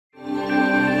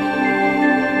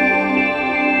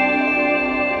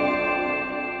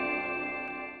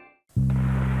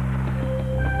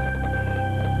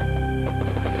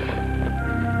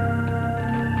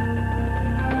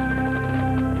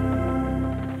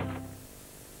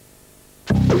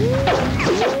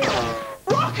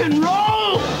and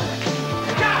roll!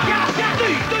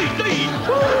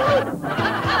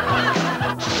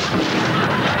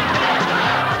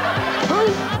 Who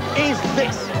is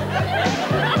this?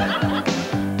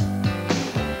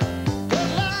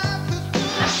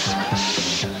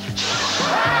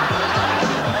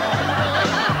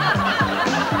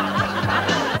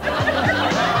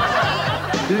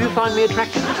 Do you find me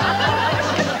attractive?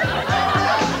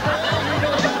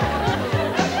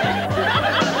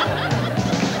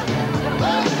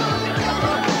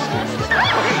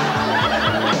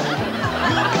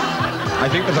 I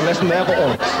think there's a lesson there for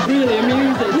all of us. Really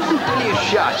amusing. Will you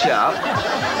shut up?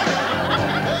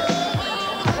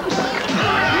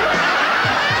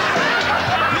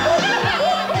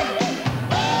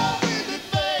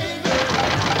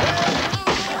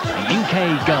 UK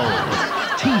Gold.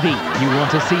 TV you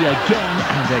want to see again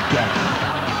and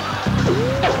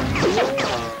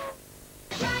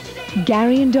again.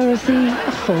 Gary and Dorothy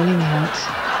are falling out.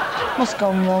 What's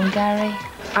gone wrong, Gary?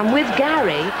 I'm with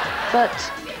Gary,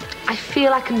 but I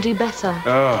feel I can do better.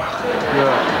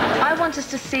 I want us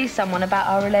to see someone about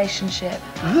our relationship.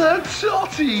 The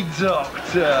Totty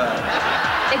Doctor!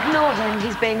 Ignore him,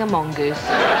 he's being a mongoose.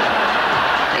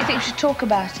 Don't you think we should talk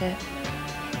about it?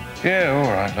 Yeah,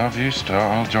 all right, love, you start.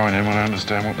 I'll join in when I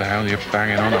understand what the hell you're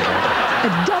banging on about.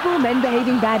 A double Men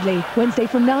Behaving Badly, Wednesday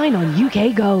from 9 on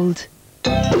UK Gold.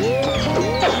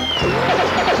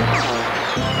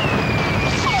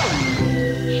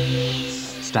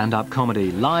 Stand-up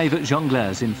comedy live at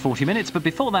Jongleurs in 40 minutes, but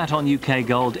before that on UK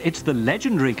Gold, it's the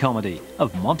legendary comedy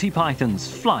of Monty Python's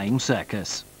Flying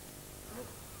Circus.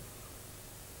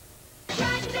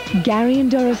 Gary and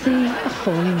Dorothy are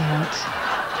falling out.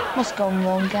 What's gone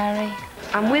wrong, Gary?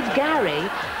 I'm with Gary,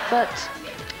 but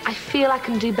I feel I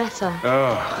can do better.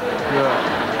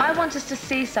 I want us to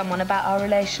see someone about our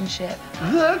relationship.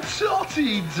 The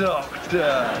Totty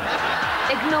Doctor!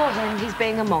 Ignore him, he's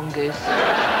being a mongoose.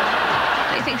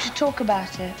 Don't you think we should talk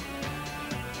about it?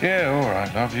 Yeah, all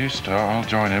right, love, you start. I'll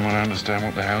join in when I understand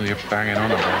what the hell you're banging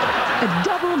on about. A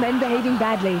double Men Behaving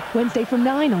Badly, Wednesday from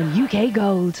 9 on UK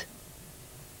Gold.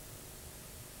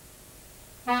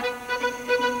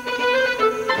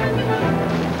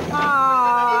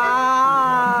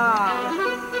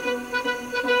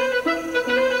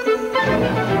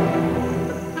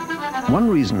 One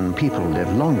reason people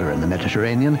live longer in the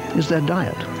Mediterranean is their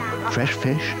diet. Fresh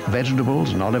fish,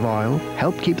 vegetables and olive oil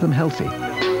help keep them healthy.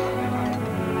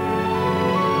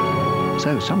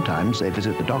 So sometimes they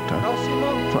visit the doctor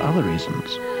for other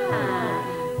reasons.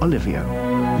 Olivia,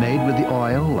 made with the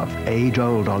oil of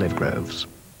age-old olive groves.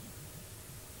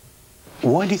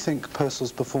 Why do you think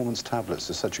Purcell's Performance Tablets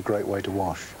are such a great way to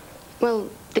wash? Well,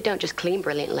 they don't just clean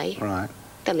brilliantly. Right.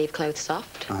 They leave clothes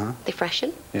soft. They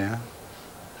freshen. Yeah.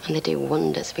 And they do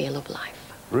wonders for your love life.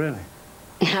 Really?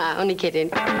 Nah, only kidding.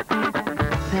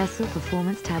 Purcell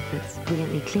Performance Tablets.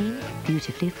 Brilliantly clean,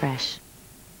 beautifully fresh.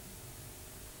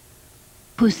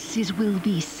 Pussies will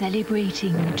be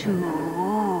celebrating too.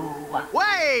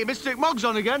 Way, Mr. Mog's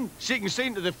on again. She can see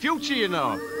into the future, you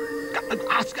know.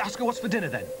 Ask her what's for dinner,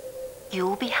 then.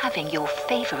 You'll be having your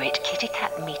favourite Kitty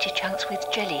Cat meaty chunks with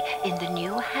jelly in the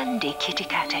new handy Kitty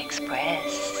Cat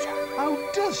Express. How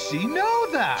does she know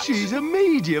that? She's a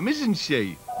medium, isn't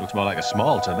she? Looks more like a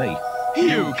small to me.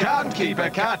 You can't keep a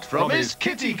cat from his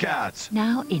kitty cat.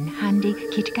 Now in handy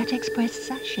Kitty Cat Express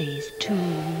sachets too.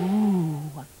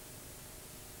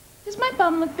 Does my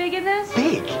bum look big in this?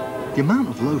 Big? The amount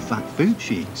of low-fat food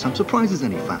she eats, I'm surprised there's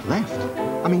any fat left.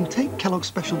 I mean, take Kellogg's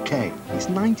Special K. It's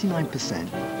 99%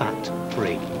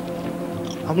 fat-free.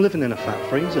 I'm living in a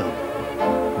fat-free zone.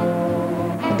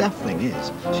 The daft thing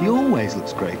is, she always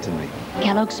looks great to me.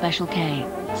 Kellogg's Special K.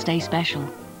 Stay special.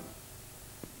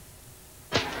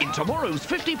 In tomorrow's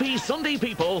 50p Sunday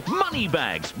People, money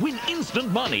bags. Win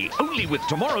instant money only with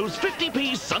tomorrow's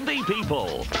 50p Sunday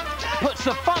People. Puts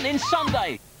the fun in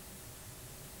Sunday.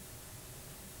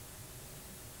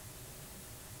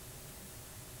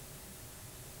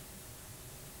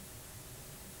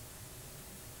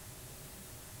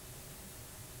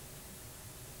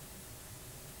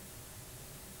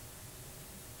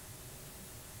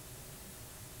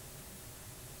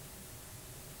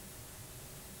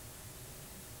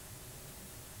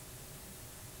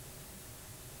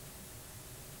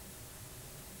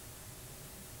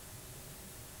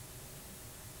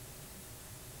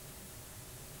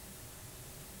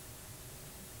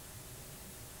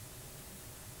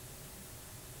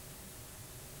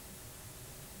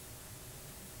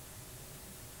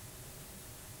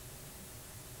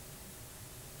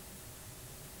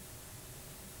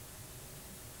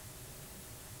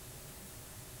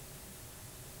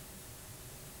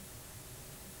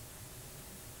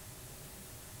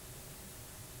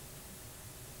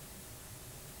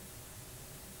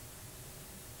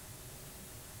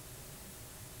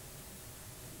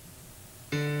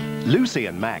 Lucy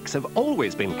and Max have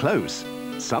always been close,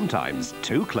 sometimes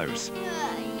too close.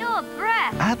 Your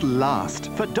breath! At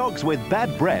last, for dogs with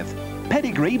bad breath,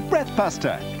 Pedigree Breath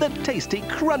Buster, the tasty,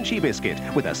 crunchy biscuit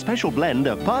with a special blend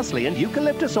of parsley and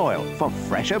eucalyptus oil for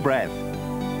fresher breath.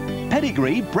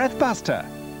 Pedigree Breath Buster.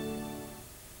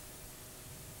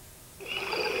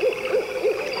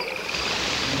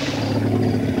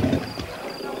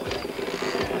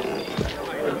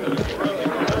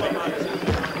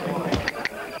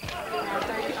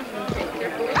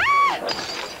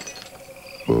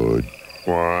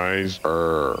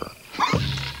 Budweiser.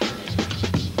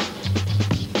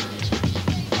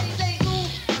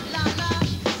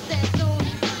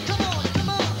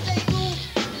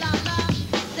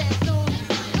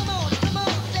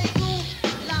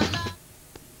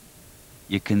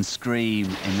 You can scream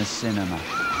in the cinema,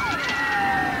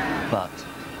 but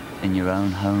in your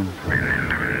own home.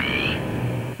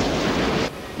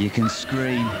 You can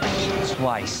scream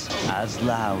twice as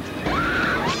loud.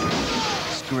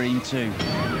 Scream 2.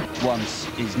 Once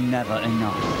is never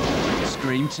enough.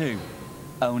 Scream 2.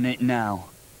 Own it now.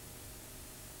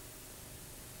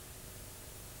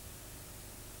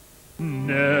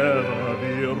 Never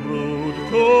be rude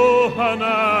to an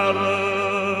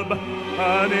Arab,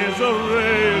 an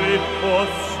Israeli or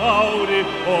Saudi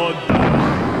or